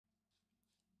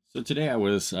So today I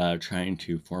was trying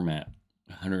to format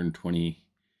 120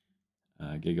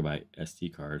 gigabyte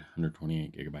SD card,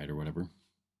 128 gigabyte or whatever,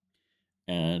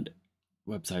 and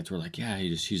websites were like, "Yeah, you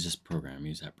just use this program,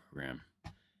 use that program,"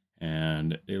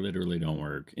 and they literally don't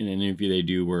work. And then if they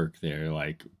do work, they're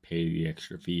like, pay the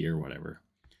extra fee or whatever.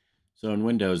 So in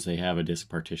Windows, they have a disk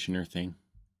partitioner thing.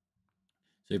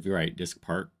 So if you write disk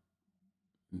part,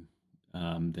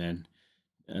 then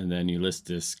and then you list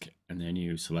disk, and then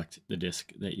you select the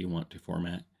disk that you want to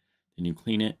format. Then you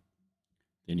clean it.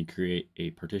 Then you create a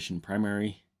partition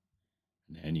primary,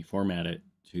 and you format it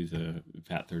to the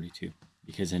FAT32.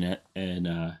 Because in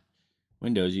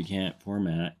Windows you can't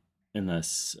format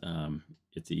unless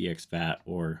it's the exFAT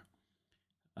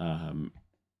um,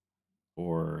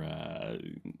 or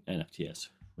NFTS,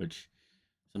 which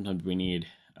sometimes we need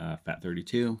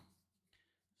FAT32.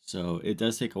 So it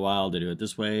does take a while to do it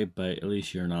this way, but at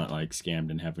least you're not like scammed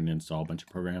and having to install a bunch of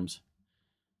programs.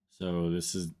 So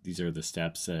these are the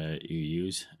steps that you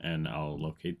use, and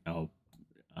I'll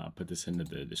put this into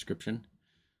the description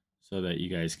so that you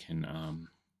guys can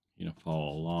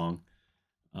follow along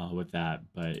with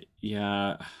that. But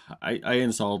yeah, I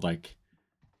installed like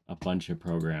a bunch of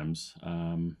programs.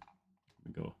 Let me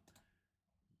go.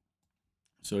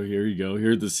 So here you go.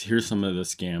 Here's some of the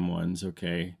scam ones.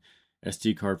 Okay.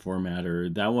 SD card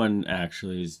formatter. That one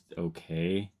actually is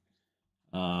okay.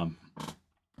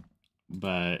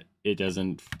 But it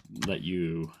doesn't let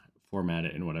you format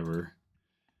it in whatever.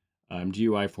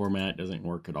 GUI format doesn't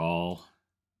work at all.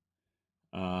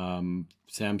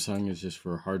 Samsung is just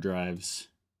for hard drives.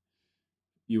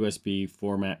 USB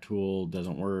format tool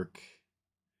doesn't work.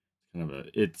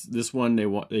 It's this one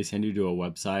they send you to a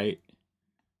website,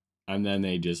 and then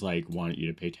they just like want you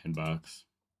to pay $10.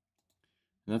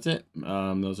 And that's it.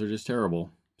 Those are just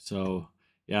terrible. So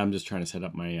yeah, I'm just trying to set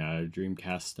up my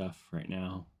Dreamcast stuff right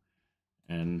now,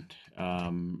 and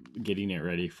getting it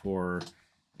ready for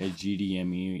a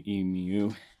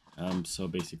GDEMU. So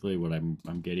basically, what I'm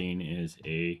getting is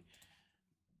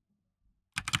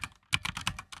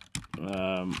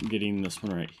getting this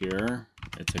one right here.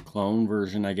 It's a clone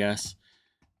version, I guess,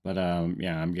 but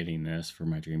yeah, I'm getting this for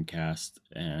my Dreamcast,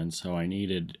 and so I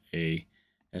needed a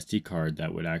SD card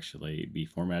that would actually be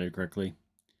formatted correctly.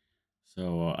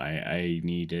 So I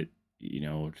need it,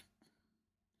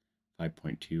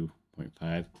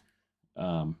 5.2.5.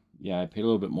 Yeah, I paid a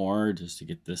little bit more just to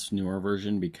get this newer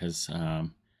version because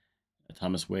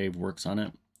Thomas Wave works on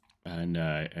it, and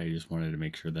I just wanted to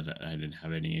make sure that I didn't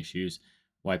have any issues.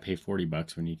 Why pay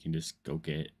 $40 when you can just go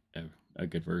get a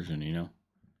good version,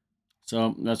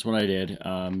 So that's what I did.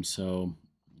 So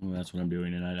that's what I'm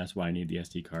doing, and that's why I need the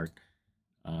SD card.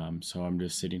 So I'm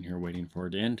just sitting here waiting for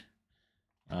it to end.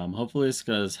 Hopefully this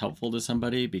is helpful to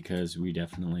somebody, because we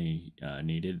definitely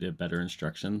needed better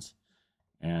instructions.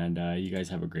 And you guys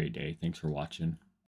have a great day. Thanks for watching.